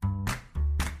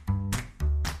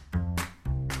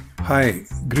Hi,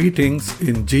 greetings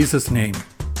in Jesus' name.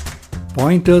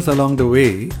 Pointers along the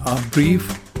way are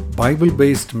brief, Bible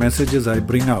based messages I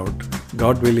bring out,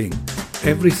 God willing,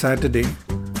 every Saturday,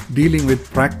 dealing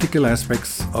with practical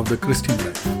aspects of the Christian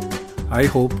life. I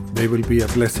hope they will be a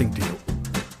blessing to you.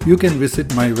 You can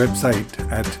visit my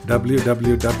website at www.c-n-c.org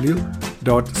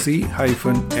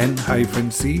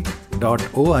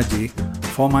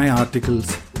for my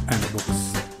articles and books.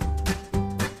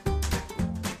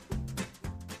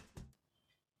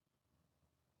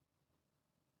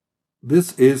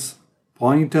 This is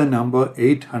pointer number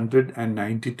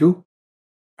 892,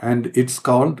 and it's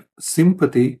called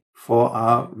Sympathy for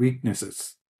Our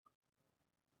Weaknesses.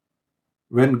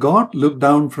 When God looked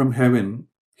down from heaven,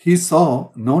 He saw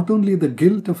not only the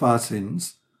guilt of our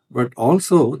sins, but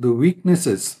also the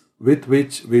weaknesses with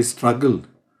which we struggled,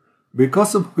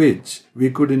 because of which we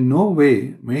could in no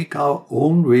way make our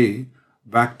own way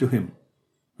back to Him.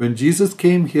 When Jesus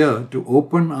came here to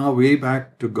open our way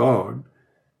back to God,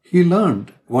 He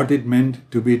learned what it meant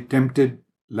to be tempted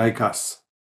like us.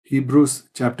 Hebrews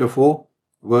chapter 4,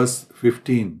 verse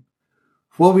 15.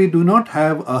 For we do not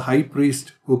have a high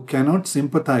priest who cannot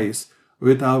sympathize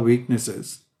with our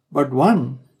weaknesses, but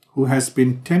one who has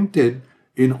been tempted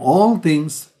in all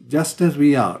things just as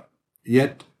we are,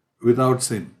 yet without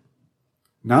sin.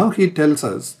 Now He tells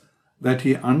us that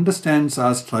He understands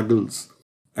our struggles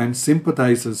and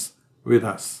sympathizes with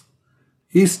us.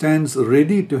 He stands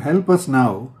ready to help us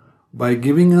now by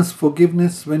giving us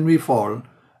forgiveness when we fall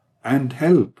and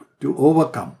help to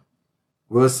overcome.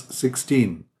 Verse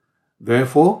 16.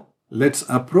 Therefore, let's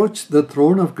approach the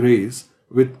throne of grace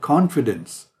with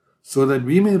confidence so that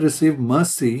we may receive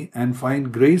mercy and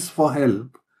find grace for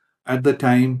help at the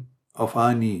time of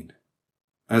our need.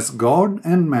 As God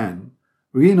and man,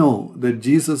 we know that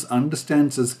Jesus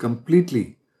understands us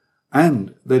completely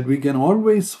and that we can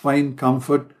always find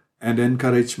comfort and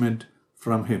encouragement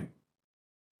from Him.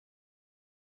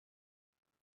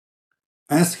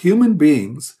 As human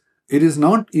beings, it is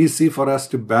not easy for us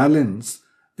to balance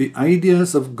the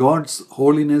ideas of God's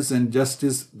holiness and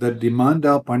justice that demand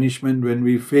our punishment when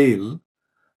we fail,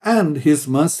 and His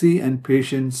mercy and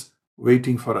patience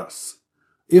waiting for us.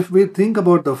 If we think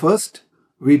about the first,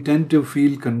 we tend to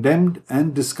feel condemned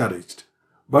and discouraged.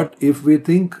 But if we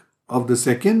think of the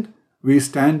second, we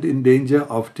stand in danger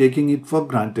of taking it for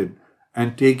granted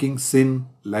and taking sin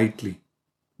lightly.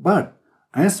 But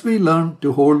as we learn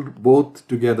to hold both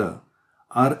together,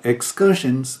 our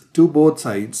excursions to both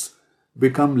sides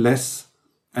become less,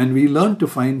 and we learn to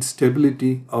find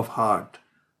stability of heart,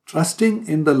 trusting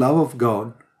in the love of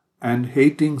God and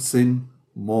hating sin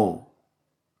more.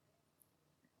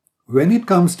 When it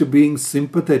comes to being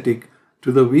sympathetic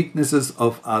to the weaknesses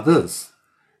of others,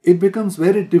 it becomes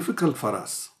very difficult for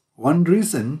us. One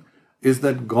reason is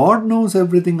that God knows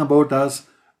everything about us,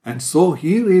 and so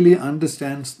He really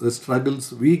understands the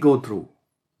struggles we go through.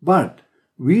 But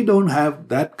we don't have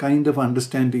that kind of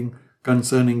understanding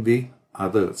concerning the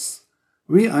others.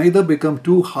 We either become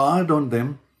too hard on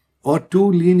them or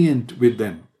too lenient with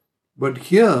them. But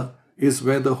here is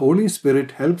where the Holy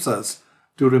Spirit helps us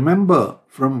to remember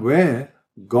from where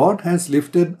God has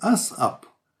lifted us up,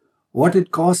 what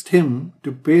it cost Him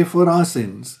to pay for our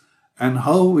sins, and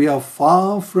how we are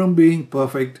far from being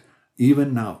perfect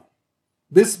even now.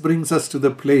 This brings us to the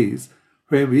place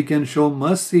where we can show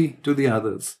mercy to the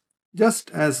others, just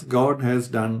as God has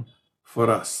done for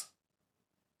us.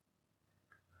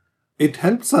 It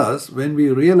helps us when we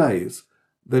realize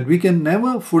that we can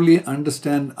never fully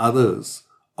understand others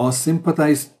or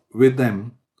sympathize with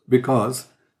them because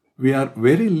we are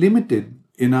very limited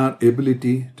in our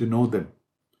ability to know them.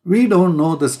 We don't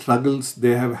know the struggles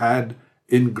they have had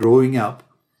in growing up,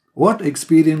 what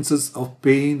experiences of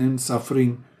pain and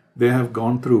suffering they have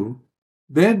gone through,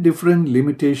 their different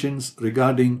limitations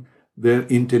regarding their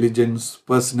intelligence,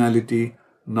 personality,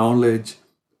 knowledge,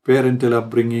 parental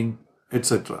upbringing,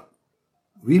 etc.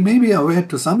 We may be aware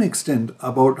to some extent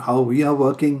about how we are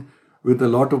working with a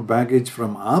lot of baggage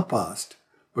from our past,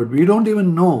 but we don't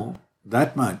even know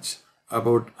that much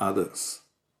about others.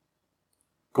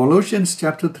 Colossians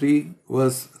chapter 3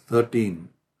 verse 13.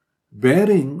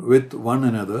 Bearing with one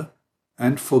another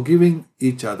and forgiving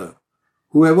each other,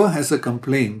 whoever has a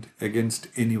complaint against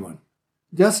anyone.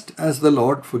 Just as the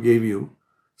Lord forgave you,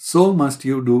 so must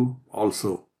you do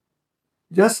also.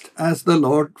 Just as the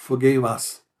Lord forgave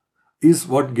us is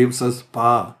what gives us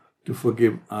power to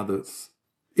forgive others.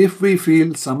 If we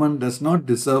feel someone does not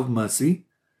deserve mercy,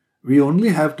 we only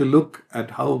have to look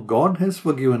at how God has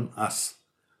forgiven us.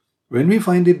 When we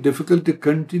find it difficult to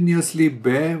continuously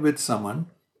bear with someone,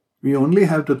 we only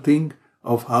have to think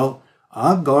of how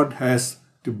our God has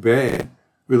to bear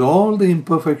with all the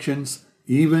imperfections,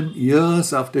 even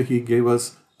years after He gave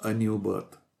us a new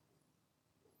birth.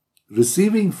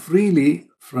 Receiving freely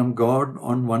from God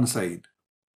on one side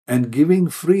and giving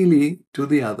freely to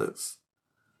the others.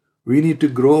 We need to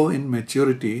grow in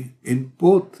maturity in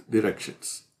both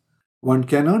directions. One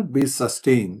cannot be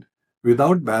sustained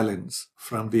without balance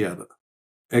from the other.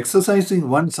 Exercising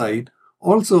one side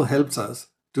also helps us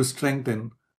to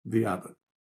strengthen the other.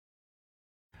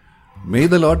 May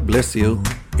the Lord bless you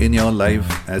in your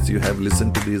life as you have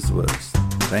listened to these words.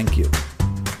 Thank you.